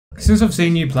Since I've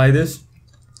seen you play this,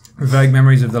 vague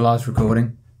memories of the last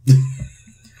recording.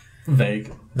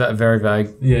 Vague. That very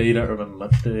vague. Yeah, you don't remember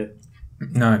much, do you?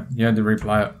 No, you had to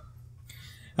replay it.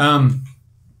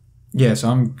 Yeah, so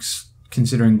I'm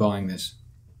considering buying this.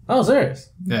 Oh,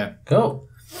 serious? Yeah. Cool.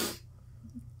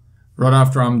 Right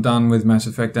after I'm done with Mass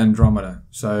Effect Andromeda.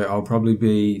 So I'll probably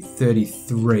be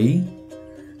 33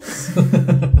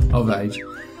 of age.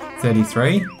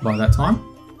 33 by that time.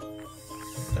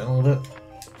 Download it.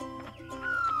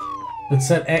 It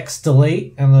said X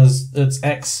delete, and it's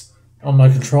X on my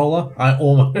controller. I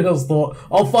almost thought,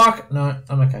 oh fuck! No,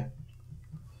 I'm okay.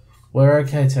 We're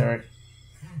okay, Terry.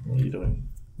 What are you doing?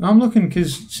 I'm looking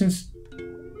because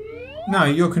No,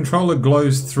 your controller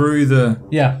glows through the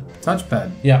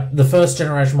touchpad. Yeah, the first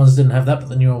generation ones didn't have that, but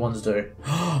the newer ones do.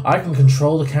 I can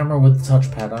control the camera with the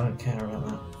touchpad. I don't care about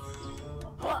that.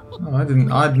 Oh,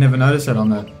 I'd never noticed that on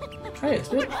the Hey, it's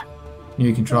good.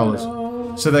 new controllers.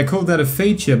 So they called that a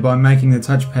feature by making the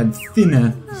touchpad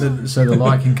thinner so the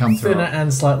light can come through. Thinner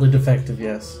and slightly defective,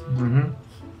 yes. Mm-hmm.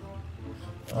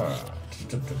 Alright.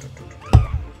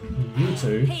 You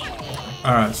two.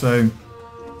 Alright, so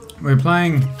we're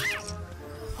playing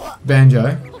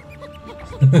Banjo.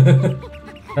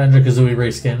 Banjo-Kazooie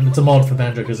reskin. It's a mod for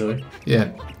Banjo-Kazooie.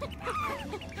 Yeah.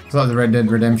 It's like the Red Dead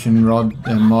Redemption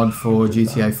mod for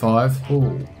GTA 5.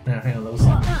 Ooh. Now, hang on, there was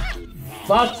something.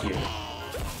 Fuck you!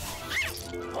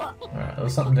 Alright, there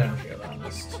was something down here that I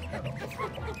missed. Had on before.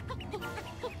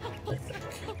 I think.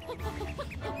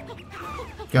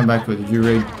 Going back to it, did you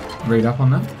read up on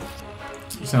that?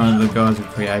 Some of the guys have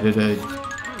created a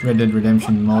Red Dead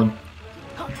Redemption mod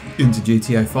into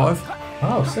GTA 5.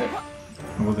 Oh, sick.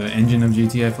 Or the engine of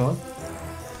GTA 5.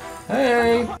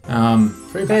 Hey!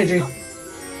 Free pagey.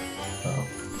 Oh.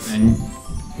 And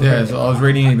yeah, so I was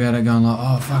reading about it going like,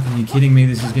 oh fucking you kidding me,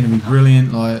 this is going to be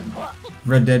brilliant. Like,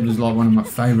 Red Dead was like one of my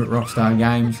favourite Rockstar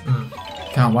games.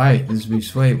 Can't wait, this will be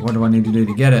sweet. What do I need to do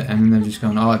to get it? And then they're just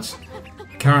going, oh, it's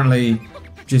currently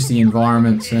just the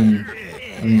environments and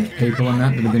people and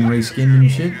that have been reskinned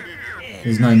and shit.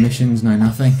 There's no missions, no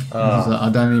nothing. I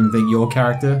don't even think your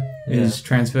character is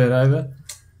transferred over.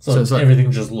 So it's like,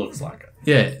 everything just looks like it.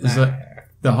 Yeah, it's like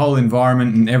the whole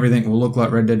environment and everything will look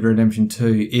like Red Dead Redemption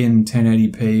 2 in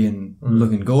 1080p and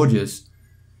looking gorgeous.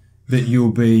 That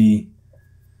you'll be,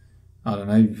 I don't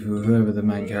know, whoever the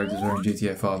main characters were in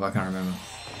GTA 5, I can't remember.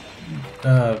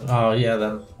 Oh yeah,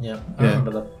 then I remember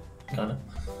that kind of.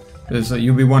 It's like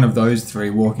you'll be one of those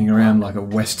three walking around like a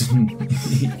Western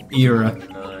era,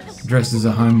 dressed as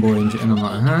a homeboy, and I'm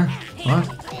like, huh? What?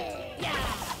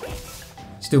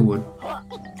 Still would.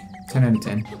 10 out of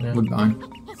 10. Yeah. Would bone.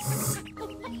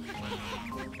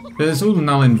 But it's all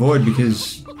null and void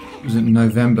because it was in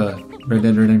November. Red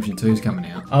Dead Redemption 2 is coming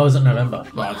out. Oh, is it November?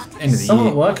 Well, it's end of the Someone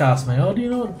year. at work asked me, oh, do you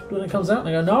know when it comes out? And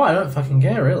I go, no, I don't fucking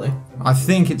care, really. I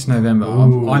think it's November.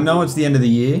 I know it's the end of the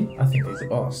year. I think he's the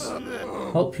boss.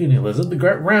 Oh, puny lizard. The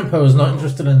great Rampo is not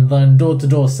interested in thine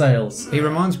door-to-door sales. He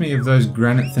reminds me of those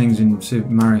granite things in Super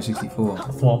Mario 64. A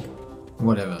thwomp.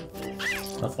 Whatever.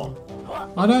 A thwomp.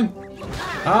 I don't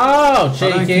cheeky! I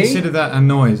don't consider that a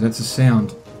noise, that's a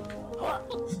sound.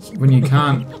 When you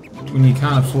can't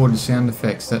afford the sound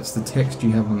effects, that's the text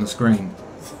you have on the screen.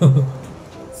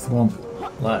 Thwomp.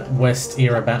 Like West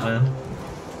era Batman.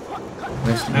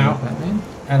 West era Batman?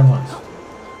 Adam West.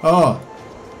 Oh!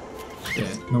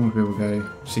 Yeah, normal people go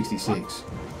 66.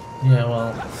 Yeah,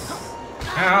 well.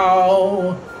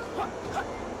 Ow!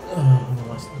 Oh, I'm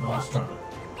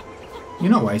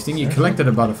You're not wasting, you collected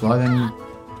a butterfly, then you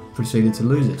proceeded to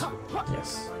lose it.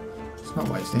 Yes. It's not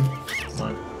wasting.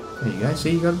 No. There you go,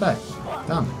 see, you got it back.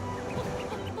 Done.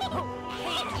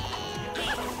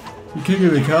 You're king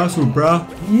of the castle, bruh.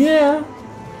 Yeah.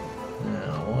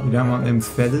 You don't want them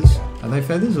feathers? Are they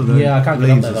feathers or the Yeah, I can't get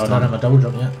up leaves there though, I this don't time? have my double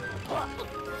jump yet.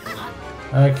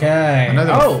 Okay. I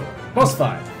know boss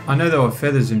fight. I know there were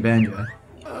feathers in Banjo.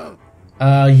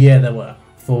 Yeah, there were.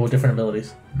 For different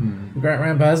abilities. The Great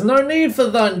Ramp has no need for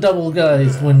thine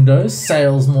double-glazed windows,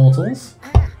 sales mortals.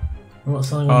 I'm not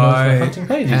selling windows for hunting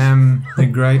pages. I am the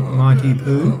great mighty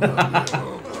Pooh.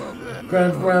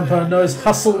 Grand Rampo knows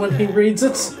hustle when he reads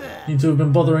it. You two have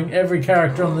been bothering every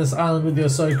character on this island with your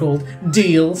so-called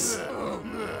deals.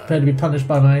 Prepare to be punished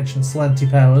by my ancient slanty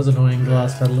powers, annoying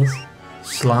glass peddlers.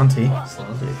 Slanty.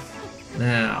 Slanty.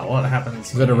 Now, what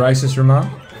happens? Is that a racist remark?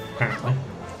 Apparently.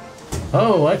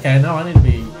 Oh, okay, no, I need to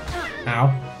be...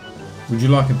 Ow. Would you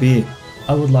like a beer?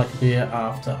 I would like a beer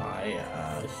after I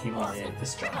humiliate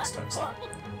this giant stone slab.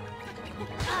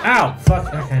 Ow!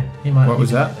 Fuck, okay. He might What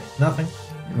was that? Nothing.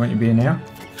 You want your beer now?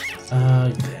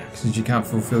 Yeah. Since you can't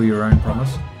fulfill your own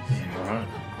promise. Yeah, right.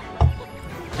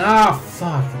 Ah,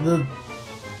 fuck.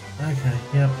 Okay,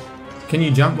 yep. Can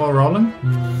you jump while rolling?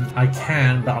 I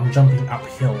can, but I'm jumping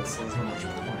uphill, so there's not much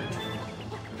point.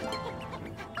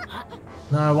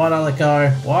 No, why'd I let go?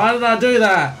 Why did I do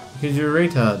that? Because you're a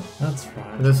retard. That's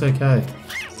right. But that's okay.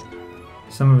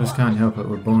 Some of us can't help it,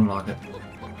 we're born like it.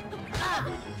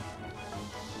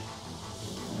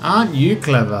 Aren't you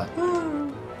clever?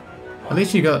 At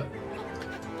least you got...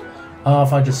 Oh,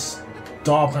 if I just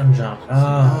stop and jump.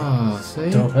 Oh, see?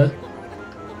 Stupid.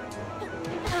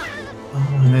 Oh my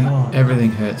And then God.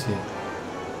 everything hurts you.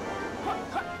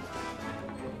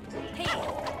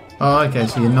 Oh, okay,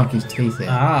 so you knock his teeth out.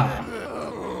 Ah.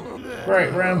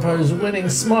 Great Rampo's winning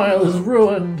smile is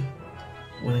ruined.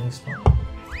 Winning smile.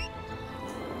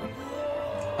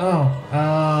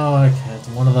 Oh, okay, it's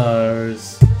one of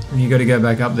those. You got to go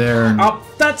back up there and... Oh,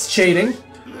 that's cheating.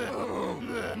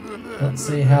 Let's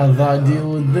see how I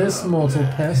deal with this, mortal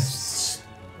pests.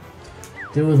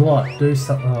 Deal with what? Do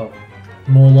something. Oh,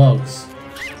 more logs.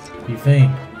 You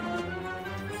fiend.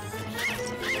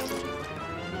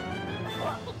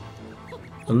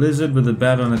 A lizard with a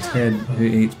bat on its head who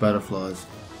eats butterflies.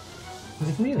 He's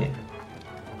a chameleon.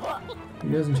 He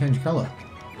doesn't change colour.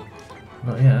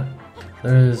 Not yet.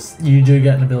 You do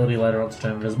get an ability later on to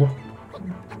turn invisible.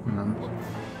 No.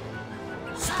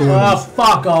 Oh,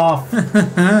 fuck off! Why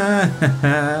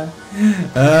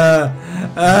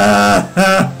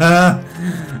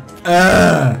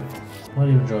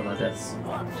do you enjoy my deaths?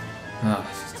 I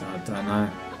don't know.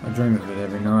 I dream of it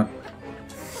every night.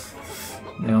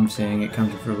 Now I'm seeing it come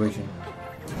to fruition.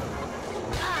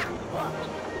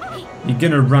 You're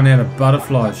gonna run out of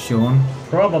butterflies, Sean.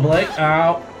 Probably.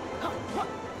 Ow.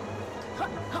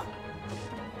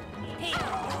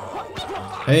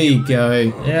 There you go.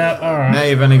 Yeah, alright. Now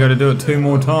you've only got to do it 2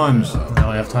 more times.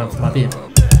 Now I have time for my beer.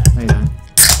 No, you don't.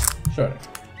 Sure.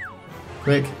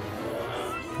 Quick.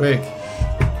 Quick.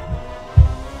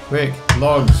 Quick.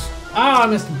 Logs. Ah, I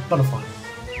missed the butterfly.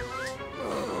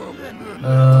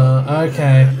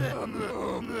 Okay.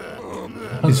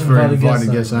 It's for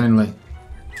invited guests only.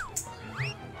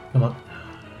 Come on.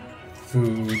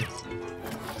 Food.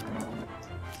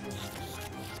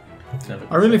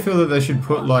 I really feel that they should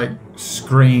put like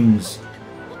screams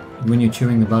when you're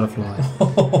chewing the butterfly.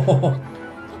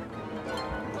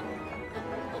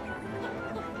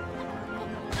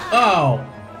 Oh!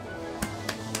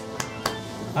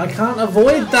 I can't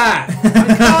avoid that! I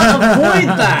can't avoid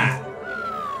that!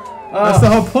 That's the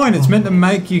whole point. It's meant to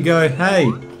make you go, hey,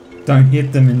 don't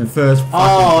hit them in the first fucking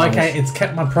Oh, place. okay. It's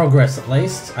kept my progress at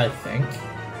least, I think.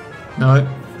 No.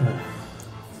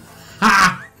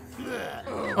 Ha!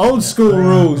 Old school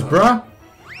rules, bruh.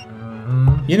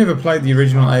 You never played the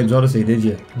original Abe's Odyssey, did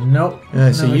you? Nope.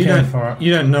 So you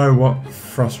don't know what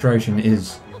frustration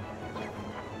is.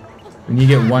 When you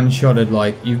get one-shotted,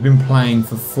 like you've been playing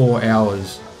for 4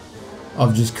 hours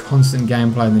of just constant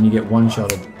gameplay, and then you get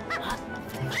one-shotted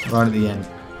right at the end.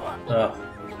 Ugh.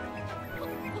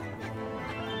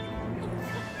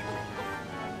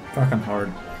 Fucking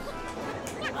horrid.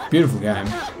 Beautiful game.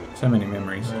 So many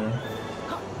memories.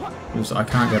 Just, I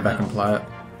can't go back and play it.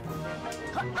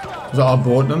 So I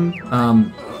bought them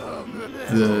when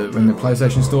the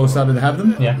PlayStation Store started to have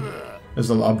them. Yeah.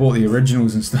 I bought the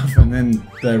originals and stuff, and then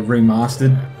the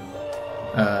remastered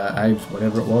Abe's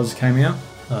whatever it was came out.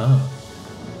 Oh.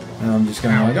 And I'm just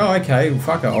going like, oh okay, well,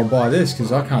 fuck it, I'll buy this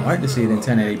because I can't wait to see it in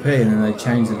 1080p. And then they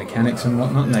changed the mechanics and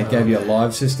whatnot, and they gave you a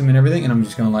live system and everything. And I'm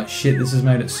just going like, shit, this has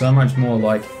made it so much more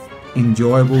like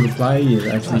enjoyable to play. You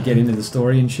actually get into the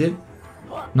story and shit.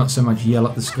 Not so much yell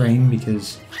at the screen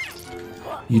because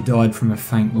you died from a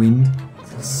faint wind.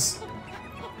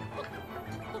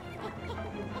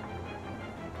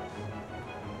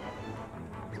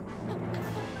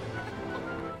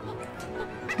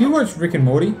 You watched Rick and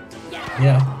Morty?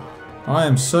 Yeah. I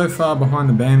am so far behind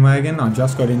the bandwagon, I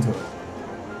just got into it.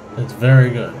 It's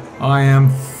very good. I am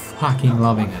fucking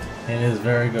loving it. It is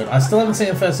very good. I still haven't seen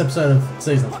the first episode of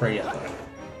season 3 yet, though.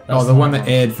 That's The one that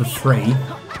aired for free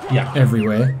Yeah.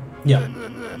 everywhere. Yeah.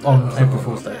 On April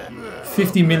Fool's Day.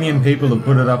 50 million people have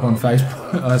put it up on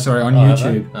Facebook. On have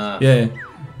YouTube. they? Yeah.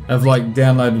 Have like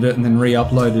downloaded it and then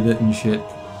re-uploaded it and shit.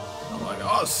 I'm like,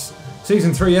 oh,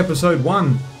 season 3, episode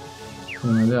 1.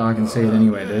 Well, I can see it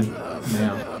anyway, dude.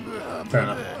 Now. Fair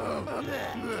enough.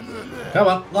 Come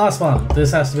on, last one. This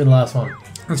has to be the last one.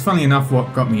 That's funny enough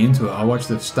what got me into it. I watched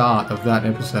the start of that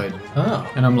episode. Oh.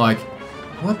 And I'm like,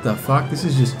 what the fuck? This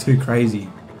is just too crazy.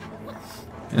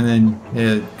 And then,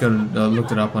 yeah,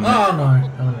 looked it up on Oh no, I'm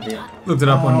an idiot. looked it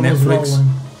up on I was Netflix. rolling.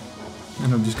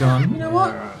 And I'm just going, you know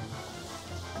what? Alright.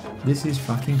 This is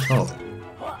fucking top.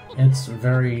 It's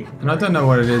very... And I don't know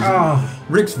what it is. Oh.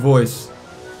 Rick's voice.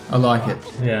 I like it.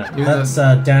 Yeah, that's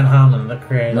Dan Harmon, the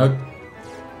creator. Nope.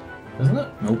 Isn't it?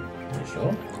 Nope. Are you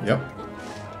sure? Yep.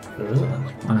 Who is it then?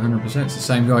 100%. It's the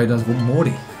same guy who does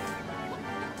Morty.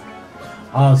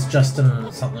 Oh, it's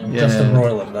Justin something. Yeah. Justin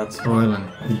Roiland, that's Roiland.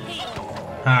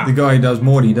 Ah. The guy who does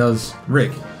Morty does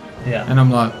Rick. Yeah. And I'm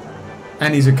like,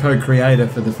 and he's a co-creator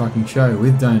for the fucking show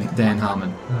with Dan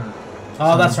Harmon.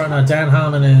 Oh, that's right. No, Dan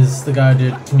Harmon is the guy who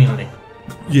did Community.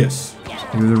 Yes.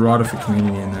 He was a writer for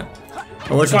Community in that.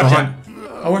 I watched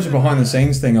a behind the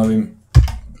scenes thing of him.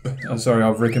 Oh, sorry,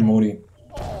 of Rick and Morty.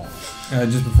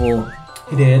 Just before.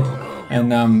 He did.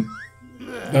 And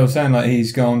they were saying like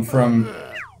he's gone from.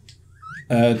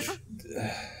 I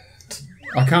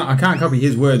can't copy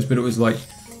his words, but it was like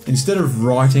instead of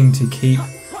writing to keep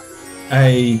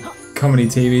a comedy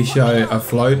TV show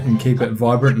afloat and keep it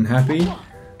vibrant and happy,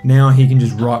 now he can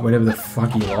just write whatever the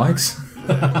fuck he likes.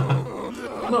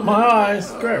 Not my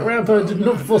eyes. Great Rampo did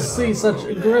not foresee such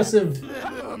aggressive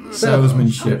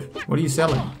salesmanship. What are you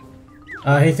selling?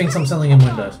 He thinks I'm selling him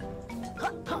Windows.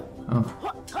 Oh.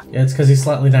 Yeah, it's because he's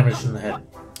slightly damaged in the head.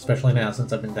 Especially now,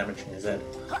 since I've been damaging his head.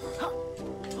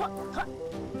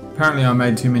 Apparently I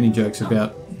made too many jokes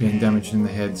about being damaged in the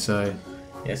head, so...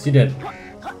 Yes, you did.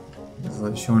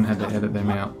 Like Sean had to edit them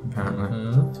out,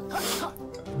 apparently.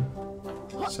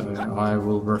 So I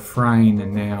will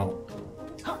refrain now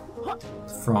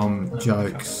from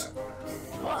jokes.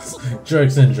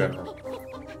 Jokes in general.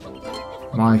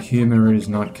 My humour is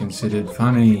not considered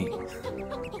funny.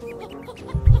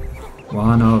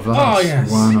 One of us. Oh,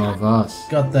 yes. One of us.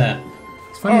 Got that.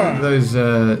 It's funny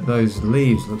that those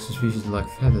leaves look suspiciously like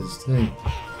feathers too.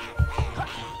 I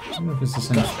wonder if it's the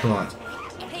same sprite.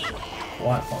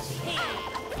 Quite possible.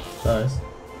 Those.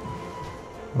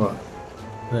 What?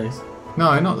 These.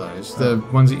 No, not those. The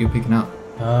ones that you're picking up.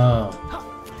 Oh.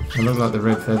 They look like the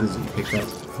red feathers that you picked up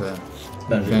for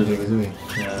Banjo-Kazooie.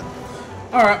 Yeah.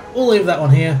 Alright, we'll leave that one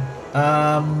here.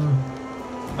 I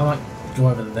might go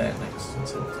over there next and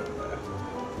see what's over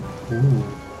there. Ooh.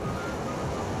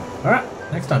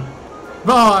 Alright, next time.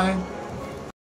 Bye!